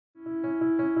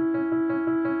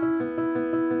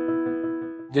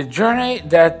The journey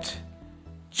that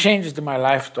changed my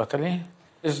life totally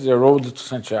is the road to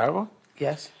Santiago.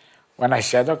 Yes. When I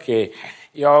said, okay,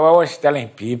 you're always telling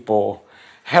people,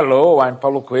 hello, I'm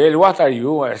Paulo Coelho, what are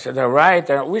you? I said, I write.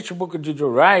 Which book did you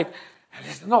write? And I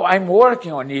said, no, I'm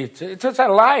working on it. It was a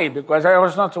lie because I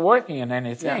was not working on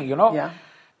anything, you know? Yeah.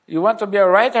 You want to be a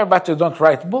writer, but you don't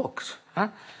write books. Huh?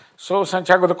 So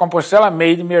Santiago de Compostela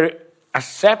made me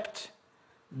accept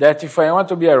that if I want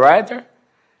to be a writer,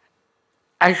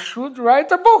 I should write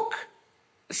a book.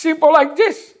 Simple like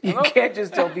this. You can't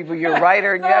just tell people you're a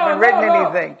writer and you haven't written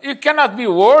anything. You cannot be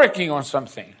working on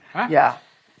something. Huh? Yeah.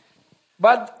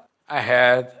 But I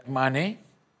had money.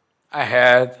 I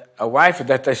had a wife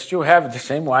that I still have, the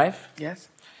same wife. Yes.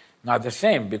 Not the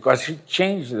same, because she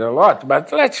changed a lot.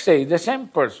 But let's say the same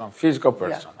person, physical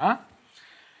person. Yeah. Huh?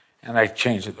 And I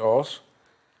changed it also.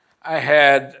 I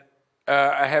have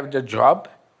the job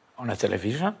on the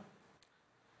television.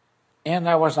 And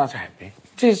I was not happy.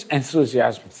 This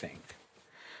enthusiasm thing.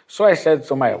 So I said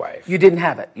to my wife. You didn't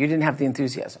have it. You didn't have the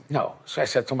enthusiasm. No. So I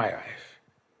said to my wife,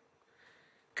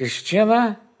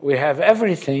 Cristina, we have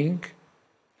everything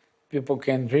people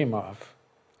can dream of,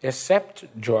 except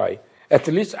joy. At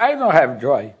least I don't have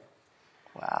joy.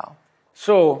 Wow.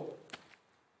 So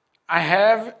I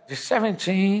have the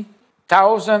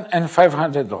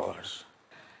 $17,500.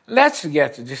 Let's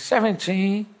get the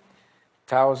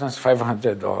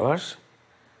 $17,500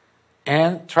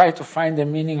 and try to find the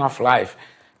meaning of life.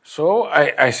 So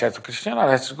I said to Cristina,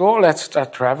 let's go, let's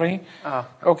start traveling.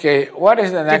 Okay, what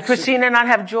is the next? Did Cristina not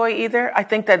have joy either? I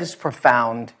think that is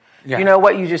profound. Yeah. You know,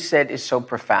 what you just said is so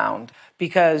profound.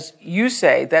 Because you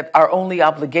say that our only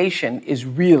obligation is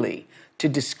really to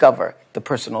discover the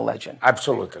personal legend.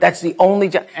 Absolutely. That's the only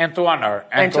job. And to honor.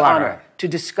 And to honor. To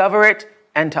discover it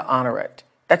and to honor it.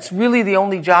 That's really the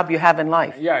only job you have in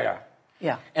life. Yeah.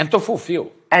 Yeah. And to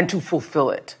fulfill. And to fulfill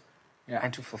it. Yeah.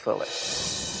 And to fulfill it.